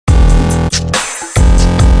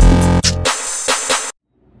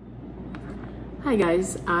Hi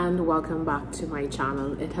guys, and welcome back to my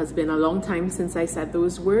channel. It has been a long time since I said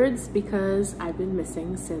those words because I've been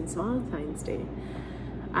missing since Valentine's Day.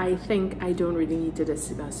 I think I don't really need to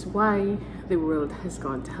discuss why the world has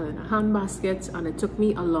gone to hell in a handbasket, and it took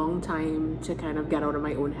me a long time to kind of get out of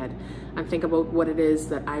my own head and think about what it is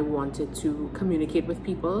that I wanted to communicate with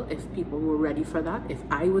people, if people were ready for that, if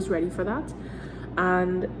I was ready for that.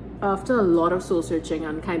 And after a lot of soul searching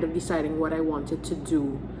and kind of deciding what I wanted to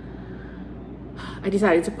do, I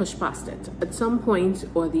decided to push past it. At some point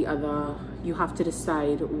or the other, you have to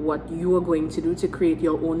decide what you are going to do to create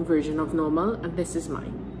your own version of normal, and this is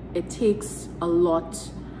mine. It takes a lot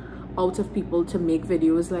out of people to make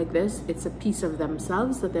videos like this. It's a piece of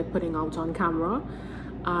themselves that they're putting out on camera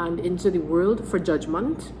and into the world for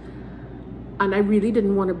judgment. And I really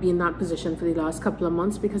didn't want to be in that position for the last couple of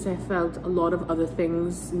months because I felt a lot of other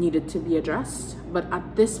things needed to be addressed. But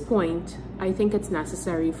at this point, I think it's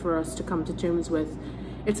necessary for us to come to terms with,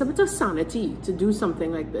 it's a bit of sanity to do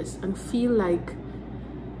something like this and feel like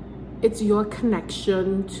it's your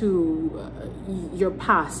connection to your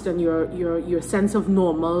past and your sense of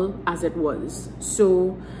normal as it was.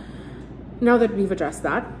 So now that we've addressed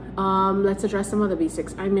that, let's address some other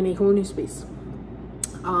basics. I'm in a whole new space.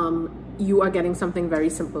 You are getting something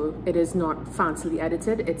very simple. It is not fancily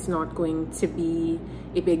edited. It's not going to be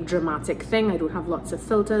a big dramatic thing. I don't have lots of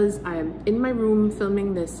filters. I am in my room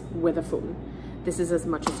filming this with a phone. This is as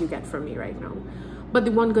much as you get from me right now. But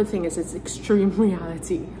the one good thing is it's extreme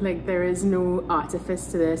reality. Like, there is no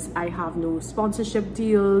artifice to this. I have no sponsorship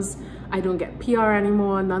deals. I don't get PR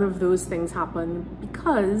anymore. None of those things happen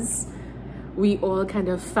because we all kind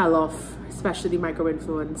of fell off, especially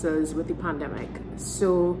micro-influencers with the pandemic.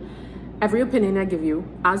 So every opinion I give you,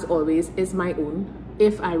 as always, is my own.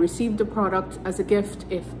 If I received the product as a gift,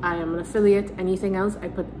 if I am an affiliate, anything else, I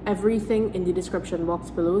put everything in the description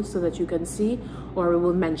box below so that you can see, or I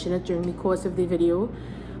will mention it during the course of the video.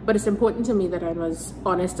 But it's important to me that I'm as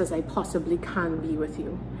honest as I possibly can be with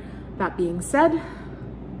you. That being said,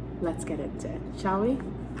 let's get into it, shall we?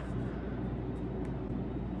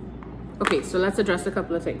 Okay, so let's address a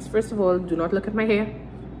couple of things. First of all, do not look at my hair.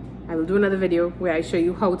 I will do another video where I show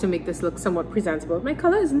you how to make this look somewhat presentable. My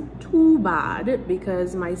color isn't too bad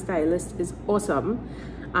because my stylist is awesome.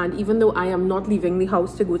 And even though I am not leaving the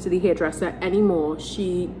house to go to the hairdresser anymore,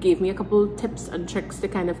 she gave me a couple tips and tricks to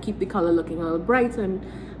kind of keep the color looking a little bright and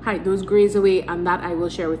hide those grays away, and that I will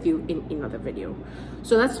share with you in another video.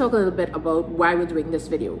 So let's talk a little bit about why we're doing this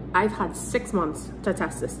video. I've had 6 months to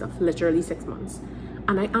test this stuff, literally 6 months.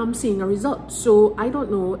 And I am seeing a result. So I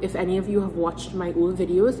don't know if any of you have watched my old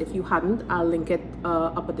videos. If you hadn't, I'll link it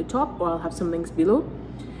up at the top, or I'll have some links below.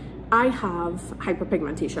 I have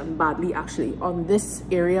hyperpigmentation, badly actually, on this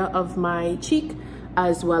area of my cheek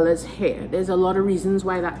as well as hair. There's a lot of reasons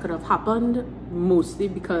why that could have happened, mostly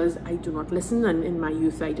because I do not listen, and in my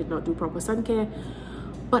youth I did not do proper sun care.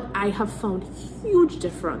 But I have found huge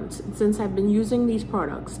difference since I've been using these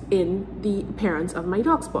products in the appearance of my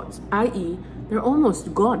dark spots, i.e. they're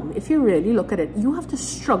almost gone. If you really look at it, you have to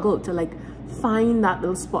struggle to like find that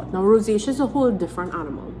little spot. Now, rosacea is a whole different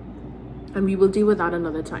animal, and we will deal with that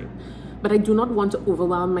another time. But I do not want to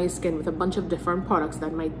overwhelm my skin with a bunch of different products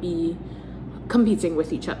that might be competing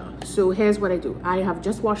with each other. So here's what I do. I have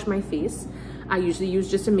just washed my face. I usually use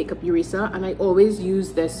just a makeup eraser, and I always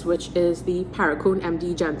use this, which is the Perricone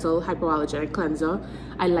MD Gentle Hypoallergenic Cleanser.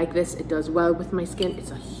 I like this. It does well with my skin.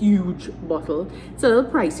 It's a huge bottle. It's a little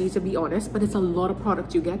pricey, to be honest, but it's a lot of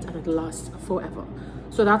product you get and it lasts forever.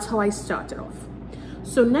 So that's how I started off.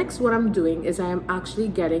 So next, what I'm doing is I am actually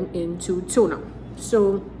getting into toner.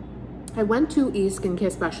 So I went to a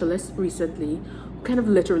skincare specialist recently who kind of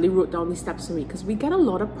literally wrote down the steps for me, because we get a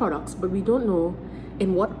lot of products, but we don't know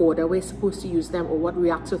in what order we're supposed to use them or what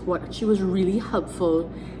reacts with what. She was really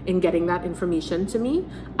helpful in getting that information to me.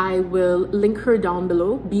 I will link her down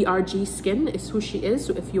below. BRG Skin is who she is.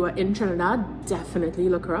 So if you are in Trinidad, definitely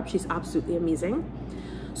look her up. She's absolutely amazing.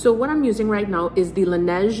 So what I'm using right now is the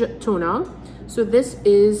Laneige Toner. So this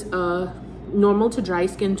is a normal to dry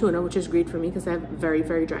skin toner, which is great for me because I have very,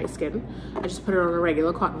 very dry skin. I just put it on a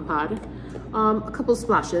regular cotton pad. A couple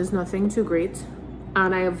splashes, nothing too great.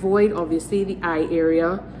 And I avoid, obviously, the eye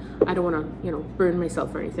area. I don't want to, you know, burn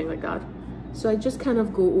myself or anything like that. So I just kind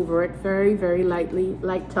of go over it very, very lightly,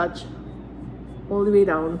 light touch, all the way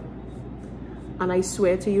down. And I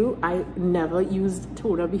swear to you, I never used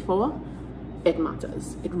toner before. It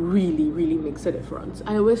matters. It really, really makes a difference.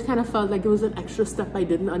 I always kind of felt like it was an extra step I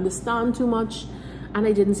didn't understand too much and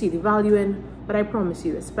I didn't see the value in. But I promise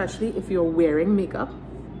you, especially if you're wearing makeup,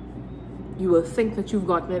 you will think that you've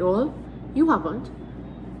gotten it all. You haven't.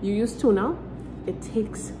 You use toner, it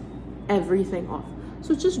takes everything off.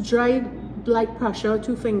 So just dry light pressure,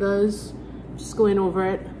 2 fingers, just going over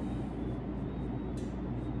it,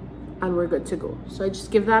 and we're good to go. So I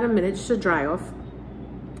just give that a minute just to dry off.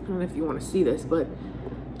 I don't know if you want to see this, but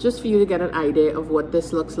just for you to get an idea of what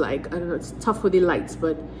this looks like. I don't know, it's tough with the lights,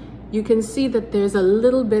 but you can see that there's a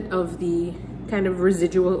little bit of the kind of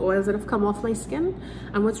residual oils that have come off my skin.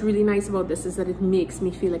 And what's really nice about this is that it makes me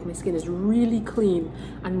feel like my skin is really clean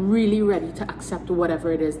and really ready to accept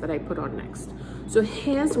whatever it is that I put on next. So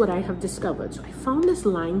here's what I have discovered. So I found this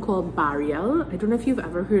line called Barielle. I don't know if you've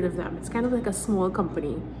ever heard of them. It's kind of like a small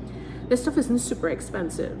company. This stuff isn't super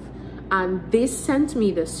expensive. And they sent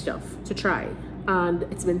me this stuff to try. And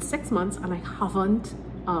it's been 6 months and I haven't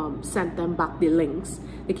sent them back the links.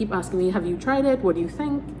 They keep asking me, have you tried it? What do you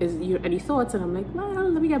think? Is you any thoughts? And I'm like, well,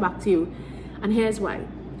 let me get back to you. And here's why.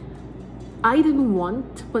 I didn't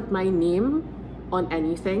want to put my name on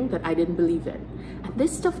anything that I didn't believe in. And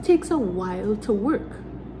this stuff takes a while to work,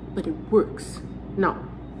 but it works. Now,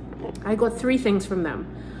 I got 3 things from them.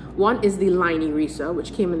 One is the Laneige Toner,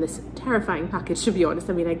 which came in this terrifying package, to be honest.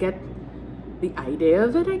 I mean, I get the idea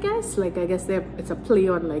of it, I guess. Like, I guess it's a play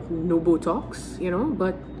on like no Botox, you know,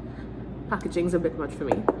 but packaging's a bit much for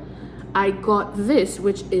me. I got this,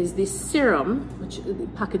 which is the serum, which the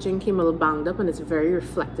packaging came a little banged up and it's very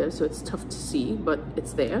reflective, so it's tough to see, but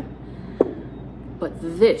it's there. But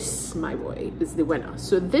this, my boy, is the winner.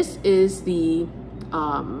 So this is the,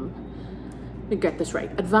 let me get this right,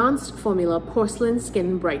 Advanced Formula Porcelain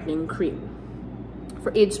Skin Brightening Cream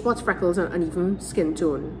for age spots, freckles, and uneven skin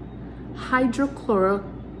tone.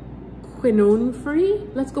 Hydrochloroquinone free?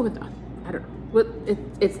 Let's go with that. I don't know. Well,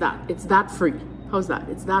 it's that free. How's that?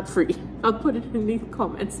 It's that free. I'll put it in the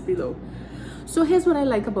comments below. So here's what I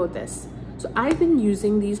like about this. So I've been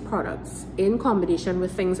using these products in combination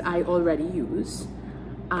with things I already use,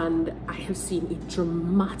 and I have seen a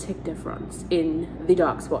dramatic difference in the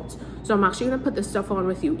dark spots. So I'm actually gonna put this stuff on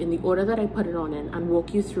with you in the order that I put it on in and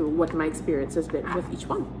walk you through what my experience has been with each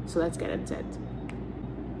one. So let's get into it.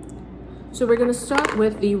 So we're gonna start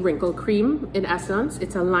with the wrinkle cream. In essence,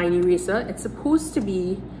 it's a Laneige eraser. It's supposed to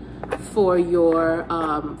be for your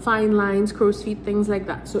fine lines, crow's feet, things like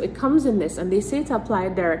that. So it comes in this, and they say to apply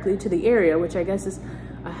it directly to the area, which I guess is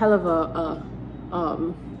a hell of a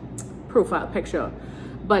profile picture.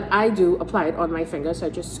 But I do apply it on my finger, so I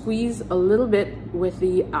just squeeze a little bit with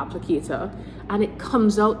the applicator, and it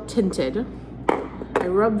comes out tinted. I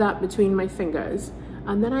rub that between my fingers,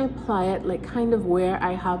 and then I apply it like kind of where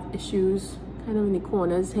I have issues, kind of in the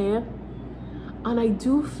corners here. And I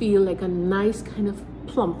do feel like a nice kind of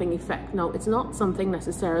plumping effect. Now, it's not something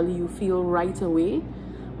necessarily you feel right away,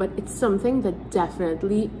 but it's something that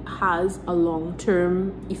definitely has a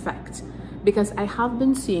long-term effect. Because I have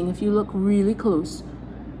been seeing, if you look really close,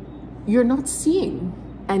 you're not seeing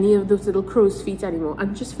any of those little crow's feet anymore.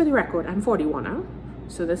 And just for the record, I'm 41 now,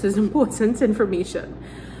 so this is important information.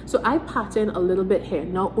 So I pattern a little bit here.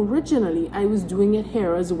 Now, originally, I was doing it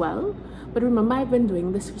here as well, but remember, I've been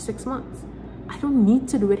doing this for 6 months. I don't need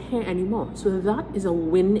to do it here anymore. So that is a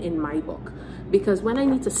win in my book, because when I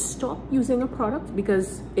need to stop using a product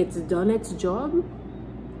because it's done its job,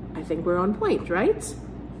 I think we're on point, right?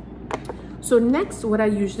 So next, what I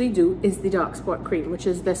usually do is the dark spot cream, which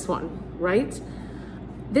is this one, right?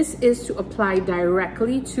 This is to apply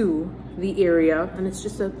directly to the area, and it's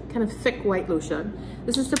just a kind of thick white lotion.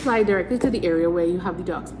 This is to apply directly to the area where you have the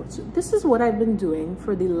dark spots. So this is what I've been doing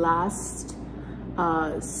for the last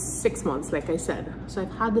 6 months, like I said. So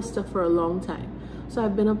I've had this stuff for a long time. So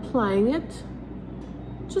I've been applying it,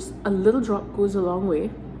 just a little drop goes a long way.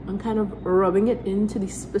 I'm kind of rubbing it into the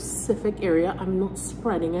specific area. I'm not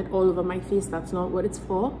spreading it all over my face. That's not what it's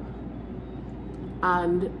for.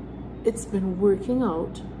 And it's been working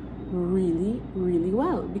out really, really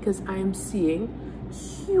well, because I am seeing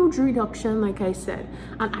huge reduction, like I said.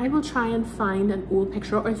 And I will try and find an old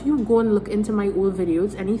picture, or if you go and look into my old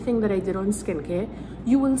videos, anything that I did on skincare,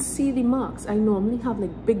 you will see the marks. I normally have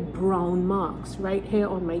like big brown marks right here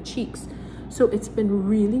on my cheeks. So it's been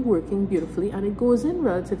really working beautifully, and it goes in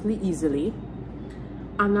relatively easily.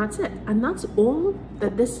 And that's it. And that's all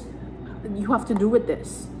that you have to do with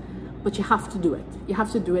this. But you have to do it. You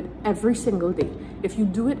have to do it every single day. If you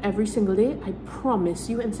do it every single day, I promise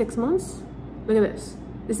you in 6 months, look at this.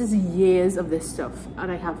 This is years of this stuff,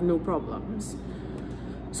 and I have no problems.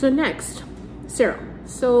 So next, serum.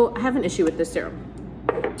 So I have an issue with this serum.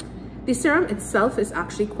 The serum itself is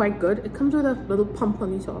actually quite good. It comes with a little pump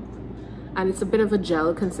on the top, and it's a bit of a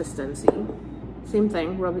gel consistency. Same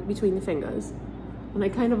thing, rub it between the fingers. And I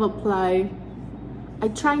kind of apply, I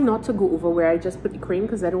try not to go over where I just put the cream,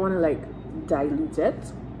 because I don't want to like dilute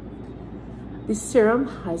it. The serum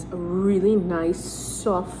has a really nice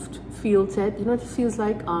soft feel to it. You know, it feels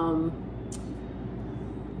like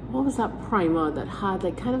what was that primer that had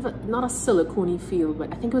like kind of a, not a silicone-y feel,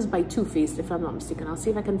 but I think it was by Too Faced if I'm not mistaken. I'll see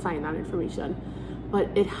if I can find that information. But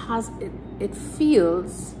it has, it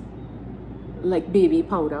feels like baby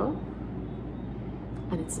powder,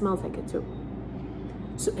 and it smells like it too.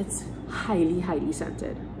 So it's highly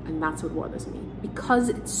scented, and that's what bothers me, because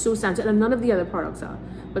it's so scented, and none of the other products are,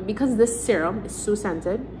 but because this serum is so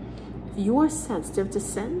scented, if you are sensitive to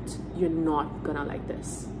scent, you're not gonna like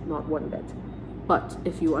this, not one bit. But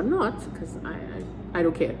if you are not, because I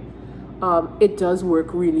don't care, it does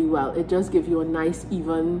work really well. It does give you a nice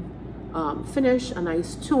even finish, a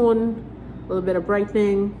nice tone, a little bit of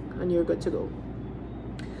brightening, and you're good to go.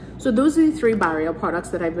 So those are the 3 Barielle products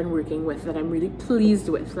that I've been working with that I'm really pleased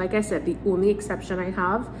with. Like I said, the only exception I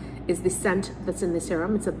have is the scent that's in the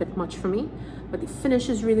serum. It's a bit much for me, but the finish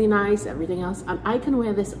is really nice, everything else. And I can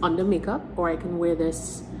wear this under makeup, or I can wear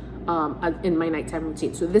this in my nighttime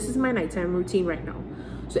routine. So this is my nighttime routine right now.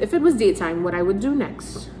 So if it was daytime, what I would do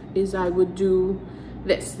next is I would do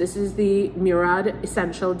this. This is the Murad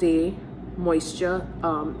Essential Day Moisture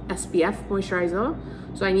SPF moisturizer.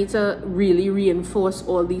 So I need to really reinforce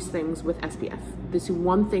all these things with SPF. This is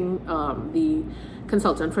one thing the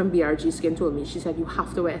consultant from BRG Skin told me. She said you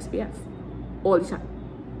have to wear SPF all the time.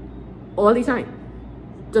 All the time.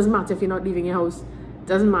 Doesn't matter if you're not leaving your house.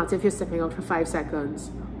 Doesn't matter if you're stepping out for 5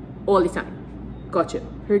 seconds. All the time. Gotcha.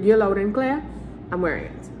 Heard you loud and clear. I'm wearing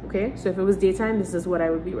it. Okay? So if it was daytime, this is what I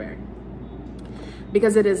would be wearing.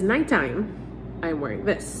 Because it is nighttime, I'm wearing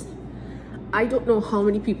this. I don't know how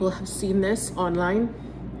many people have seen this online.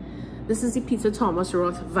 This is the Peter Thomas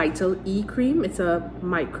Roth Vital E cream. It's a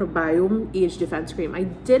microbiome age defense cream. I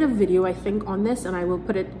did a video, I think, on this, and I will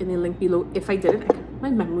put it in the link below. If I didn't, my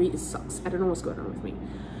memory sucks. I don't know what's going on with me.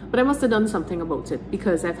 But I must have done something about it,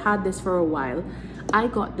 because I've had this for a while. I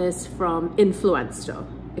got this from Influenster.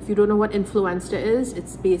 If you don't know what Influenster is,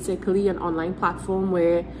 it's basically an online platform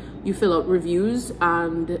where you fill out reviews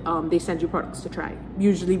and they send you products to try,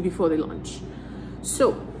 usually before they launch.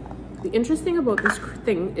 So the interesting about this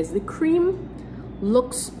thing is the cream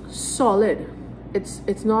looks solid. It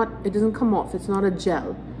doesn't come off. It's not a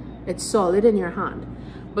gel. It's solid in your hand.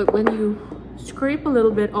 But when you scrape a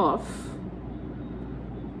little bit off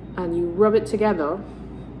and you rub it together,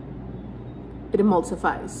 it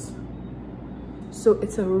emulsifies. So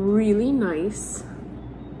it's a really nice,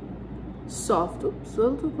 soft, oops, a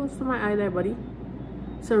little too close to my eye there, buddy.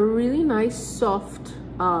 It's a really nice, soft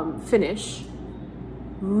finish.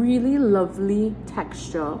 Really lovely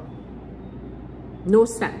texture. No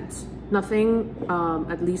scent. Nothing,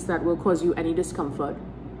 at least, that will cause you any discomfort.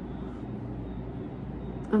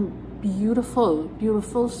 And beautiful,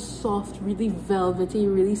 beautiful, soft, really velvety,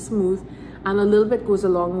 really smooth. And a little bit goes a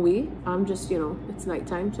long way. I'm just, you know, it's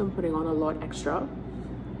nighttime, so I'm putting on a lot extra.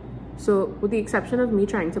 So with the exception of me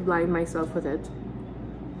trying to blind myself with it,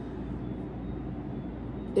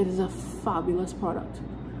 it is a fabulous product.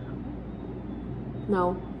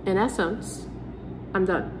 Now, in essence, I'm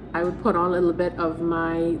done. I would put on a little bit of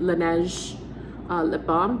my Laneige lip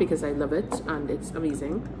balm because I love it and it's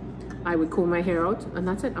amazing. I would comb my hair out, and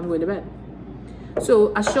that's it. I'm going to bed.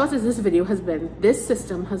 So as short as this video has been, this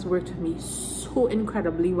system has worked for me so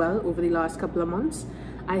incredibly well over the last couple of months.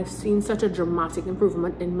 I have seen such a dramatic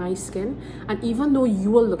improvement in my skin. And even though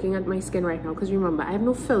you are looking at my skin right now, because remember, I have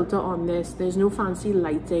no filter on this, there's no fancy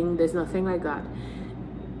lighting, there's nothing like that,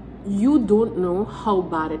 you don't know how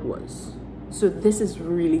bad it was. So this is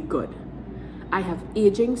really good. I have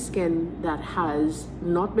aging skin that has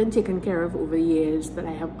not been taken care of over the years, that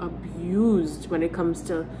I have abused when it comes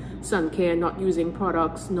to sun care, not using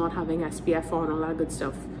products, not having SPF on, all that good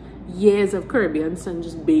stuff. Years of Caribbean sun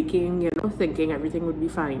just baking, you know, thinking everything would be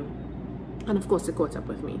fine. And of course it caught up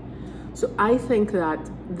with me. So I think that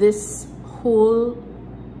this whole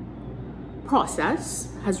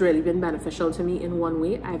process has really been beneficial to me in one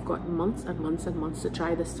way. I've got months and months and months to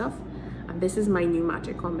try this stuff, and this is my new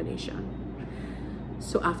magic combination.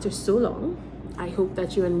 So after so long, I hope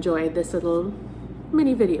that you enjoyed this little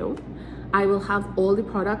mini video. I will have all the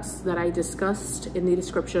products that I discussed in the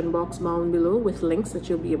description box down below with links that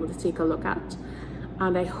you'll be able to take a look at.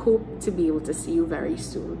 And I hope to be able to see you very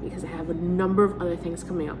soon, because I have a number of other things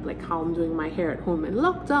coming up, like how I'm doing my hair at home in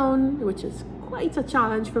lockdown, which is quite a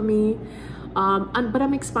challenge for me. But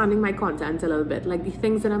I'm expanding my content a little bit, like the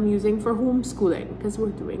things that I'm using for homeschooling, because we're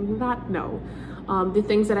doing that now. The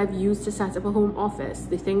things that I've used to set up a home office,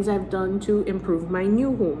 the things I've done to improve my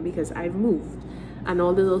new home because I've moved, and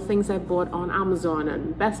all the little things I bought on Amazon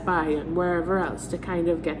and Best Buy and wherever else to kind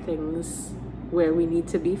of get things where we need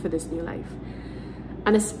to be for this new life.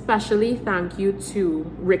 And especially thank you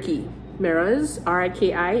to Riki Mirrors,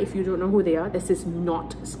 R-I-K-I. If you don't know who they are, this is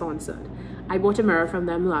not sponsored. I bought a mirror from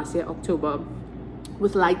them last year, October,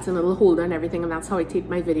 with lights and a little holder and everything, and that's how I tape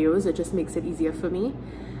my videos. It just makes it easier for me.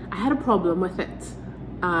 I had a problem with it,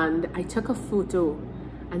 and I took a photo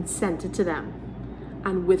and sent it to them,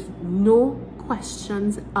 and with no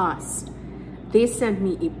questions asked, they sent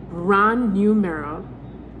me a brand new mirror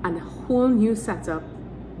and a whole new setup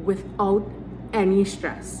without any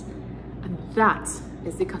stress. And that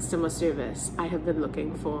is the customer service I have been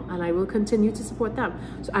looking for, and I will continue to support them.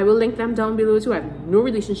 So I will link them down below too. I have no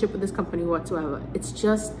relationship with this company whatsoever. It's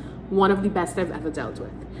just one of the best I've ever dealt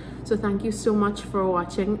with. So thank you so much for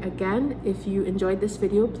watching. Again, if you enjoyed this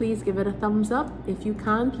video, please give it a thumbs up. If you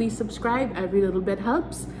can, please subscribe. Every little bit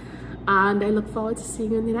helps. And I look forward to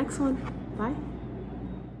seeing you in the next one. Bye.